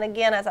things, and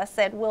again, as I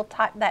said, we'll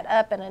type that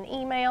up in an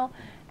email,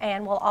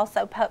 and we'll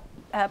also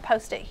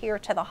post it here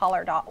to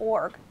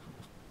theholler.org.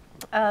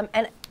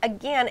 And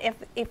again,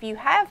 if you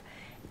have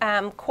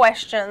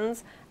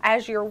questions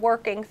as you're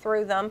working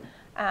through them,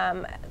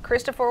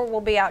 Christopher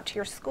will be out to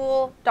your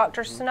school.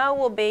 Dr. Snow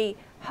will be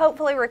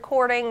hopefully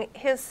recording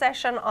his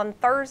session on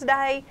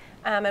Thursday,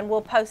 and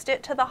we'll post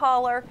it to the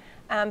Holler.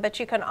 But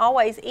you can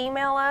always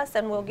email us,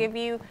 and we'll give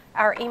you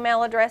our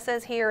email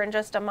addresses here in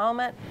just a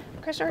moment.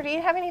 Christopher, do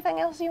you have anything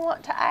else you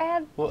want to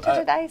add to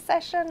today's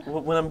session?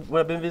 Well, when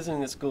I've been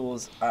visiting the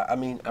schools,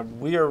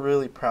 we are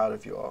really proud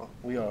of you all.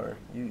 We are.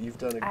 You've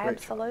done a great job.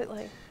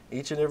 Absolutely.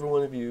 Each and every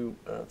one of you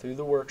through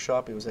the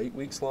workshop. It was 8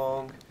 weeks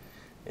long.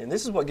 And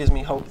this is what gives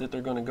me hope that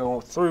they're going to go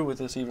through with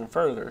this even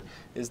further,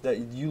 is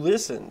that you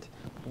listened.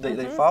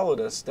 They followed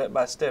us step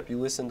by step. You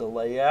listened to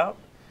layout.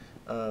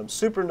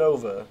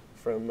 Supernova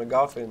from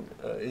McGoffin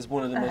is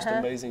one of the most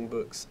amazing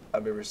books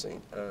I've ever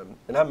seen,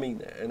 and I mean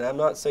that. And I'm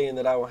not saying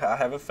that I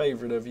have a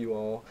favorite of you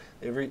all.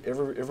 Every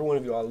one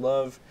of you, I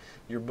love.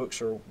 Your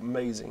books are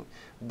amazing.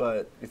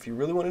 But if you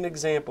really want an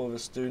example of a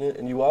student,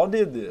 and you all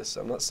did this,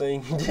 I'm not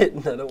saying you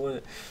didn't. I don't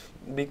want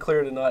to be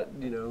clear to not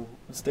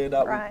stand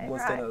out one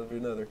stand out of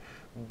another.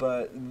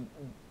 But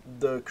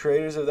the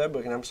creators of that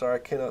book, and I'm sorry I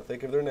cannot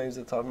think of their names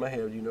at the top of my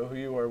head. You know who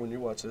you are when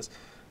you watch this.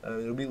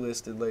 It'll be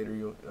listed later.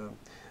 You'll.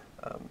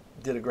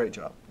 Did a great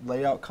job.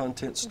 Layout,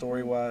 content,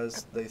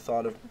 story-wise, they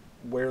thought of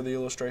where the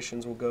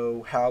illustrations will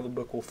go, how the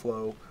book will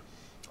flow.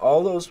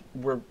 All those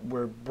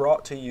were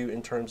brought to you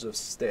in terms of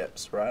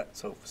steps, right?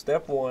 So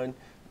step one,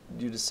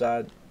 you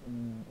decide,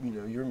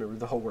 you remember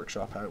the whole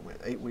workshop, how it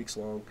went, 8 weeks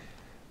long.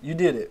 You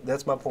did it.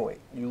 That's my point.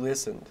 You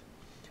listened.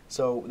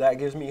 So that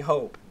gives me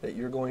hope that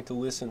you're going to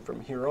listen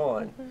from here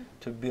on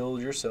to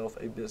build yourself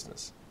a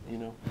business.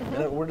 And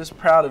we're just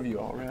proud of you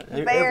all, right?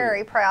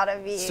 Very proud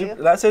of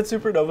you. I said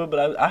Supernova,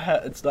 but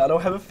I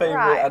don't have a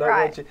favorite. I don't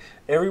want you.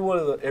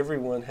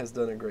 Everyone has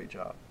done a great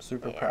job.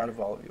 Super proud of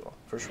all of you all,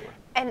 for sure.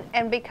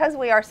 And because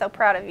we are so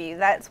proud of you,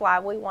 that's why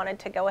we wanted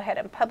to go ahead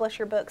and publish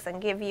your books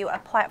and give you a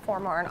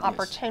platform or an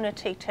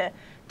opportunity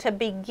to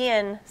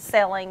begin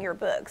selling your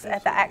books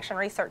at the Action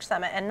Research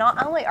Summit. And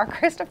not only are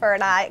Christopher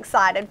and I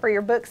excited for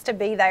your books to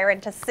be there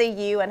and to see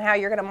you and how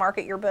you're going to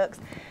market your books,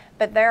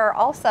 but there are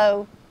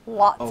also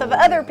lots of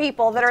other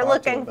people that are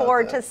looking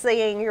forward to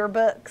seeing your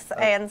books,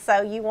 and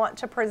so you want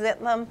to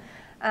present them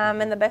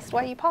in the best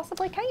way you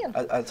possibly can.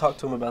 I talked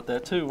to him about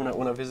that too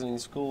when I visited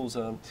schools.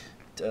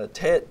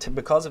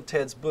 Because of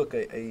Ted's book,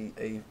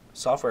 a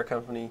software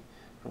company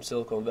from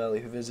Silicon Valley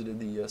who visited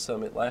the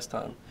summit last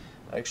time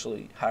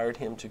actually hired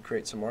him to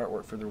create some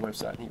artwork for their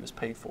website, and he was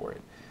paid for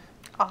it.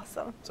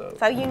 Awesome.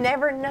 So you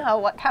never know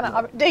what kind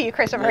of, do you,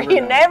 Christopher?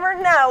 You never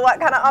know what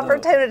kind of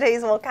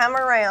opportunities will come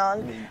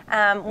around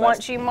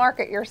once you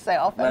market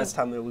yourself. Last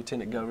time the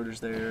lieutenant governor's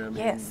there,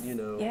 it's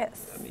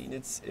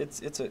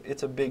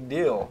a big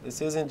deal.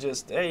 This isn't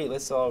just, hey,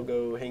 let's all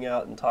go hang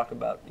out and talk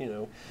about,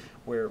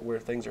 where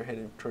things are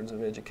headed in terms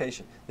of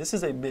education. This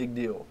is a big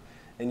deal,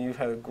 and you've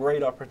had a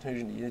great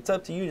opportunity. It's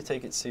up to you to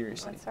take it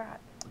seriously. That's right.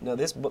 Now,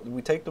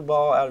 we take the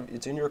ball out of,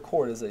 it's in your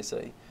court, as they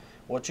say.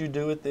 What you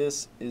do with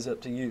this is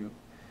up to you.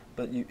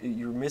 But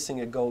you're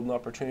missing a golden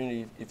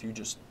opportunity if you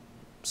just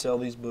sell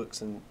these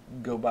books and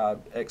go buy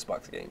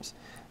Xbox games.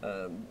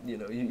 You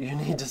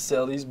need to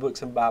sell these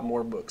books and buy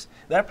more books.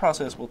 That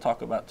process we'll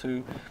talk about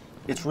too.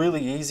 It's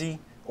really easy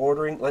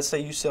ordering. Let's say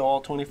you sell all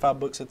 25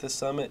 books at this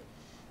summit.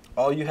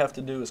 All you have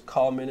to do is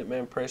call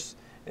Minuteman Press,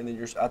 and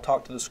then I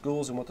talked to the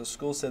schools, and what the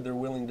schools said they're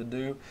willing to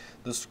do.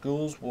 The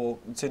schools will,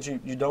 since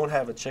you don't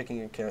have a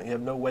checking account, you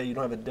have no way, you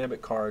don't have a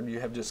debit card, you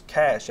have just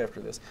cash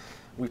after this.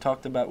 we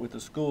talked about with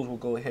the schools, we'll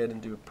go ahead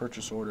and do a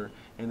purchase order,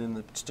 and then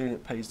the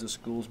student pays the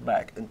schools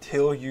back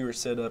until you are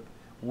set up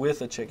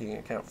with a checking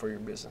account for your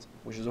business,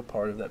 which is a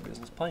part of that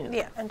business plan.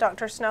 Yeah, and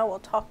Dr. Snow will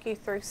talk you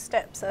through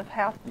steps of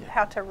how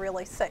to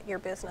really set your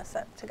business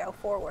up to go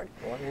forward.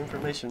 A lot of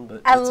information,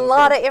 but a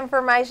lot of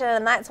information,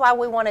 and that's why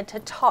we wanted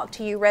to talk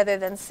to you rather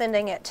than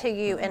sending it to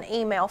you in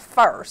email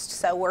first.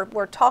 So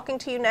we're talking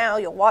to you now.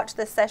 You'll watch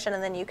this session,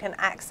 and then you can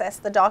access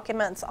the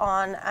documents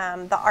on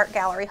the Art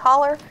Gallery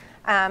Holler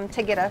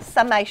to get a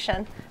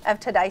summation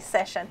of today's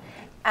session.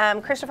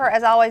 Christopher,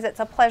 as always, it's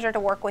a pleasure to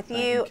work with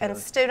you, and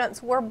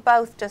students. We're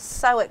both just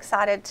so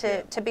excited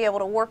to be able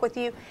to work with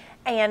you,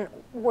 and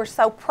we're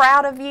so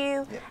proud of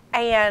you,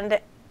 and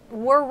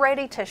we're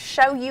ready to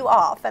show you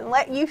off and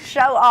let you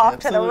show off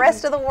to the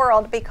rest of the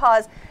world,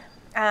 because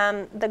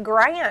the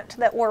grant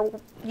that we're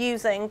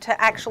using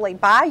to actually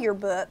buy your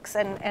books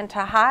and to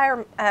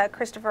hire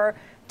Christopher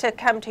to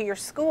come to your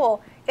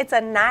school, it's a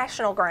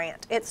national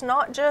grant. It's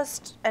not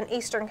just an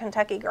Eastern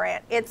Kentucky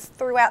grant. It's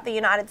throughout the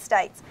United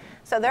States.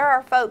 So there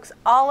are folks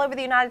all over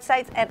the United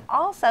States and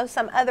also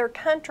some other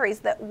countries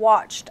that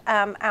watched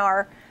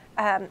our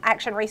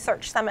Action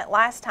Research Summit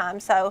last time.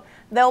 So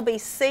they'll be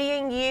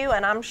seeing you,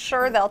 and I'm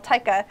sure they'll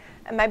take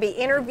maybe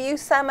interview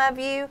some of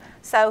you.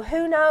 So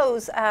who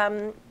knows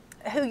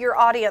who your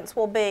audience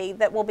will be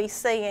that will be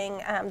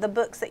seeing the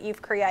books that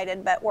you've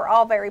created. But we're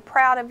all very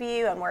proud of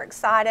you, and we're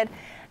excited.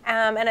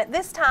 And at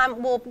this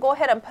time, we'll go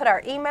ahead and put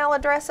our email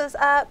addresses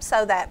up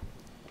so that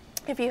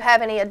if you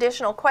have any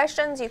additional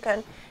questions, you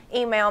can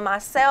email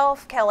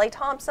myself, Kelly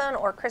Thompson,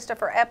 or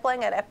Christopher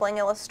Epling at Epling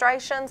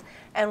Illustrations,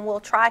 and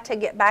we'll try to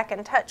get back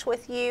in touch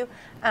with you.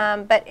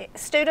 But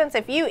students,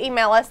 if you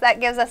email us,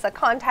 that gives us a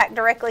contact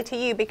directly to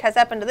you, because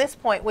up until this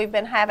point, we've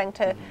been having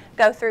to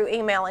go through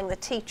emailing the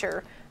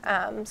teacher.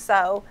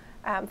 So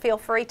feel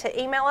free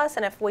to email us,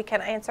 and if we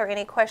can answer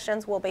any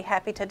questions, we'll be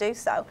happy to do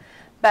so.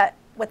 But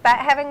with that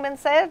having been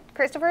said,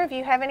 Christopher, if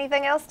you have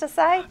anything else to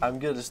say? I'm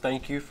good. Just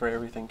thank you for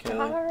everything, Kelly.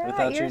 All right,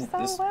 without you're you,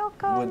 so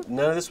welcome.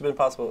 None of this would have been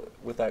possible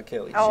without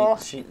Kelly. Oh,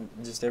 she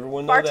just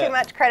everyone know far that. too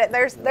much credit.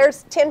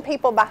 There's 10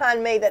 people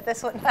behind me that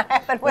this wouldn't have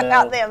happened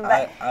without them.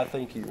 But I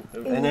thank you,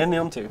 and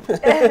them too.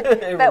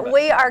 But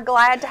we are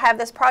glad to have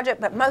this project.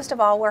 But most of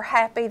all, we're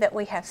happy that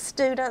we have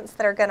students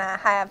that are going to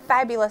have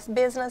fabulous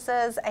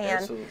businesses,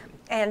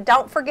 and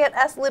don't forget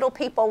us little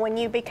people when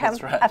you become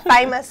a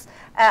famous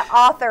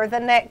author. The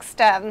next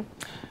John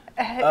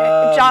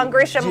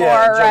Grisham,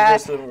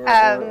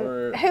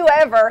 or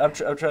whoever. I'm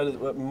trying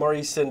to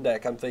Maurice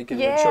Sendak. I'm thinking.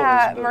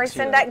 Yeah, Maurice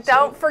Sendak.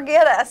 Don't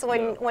forget us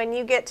when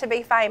you get to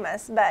be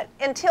famous. But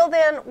until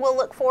then, we'll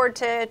look forward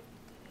to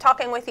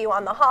talking with you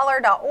on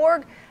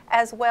theholler.org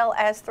as well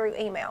as through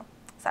email.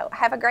 So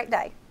have a great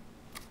day.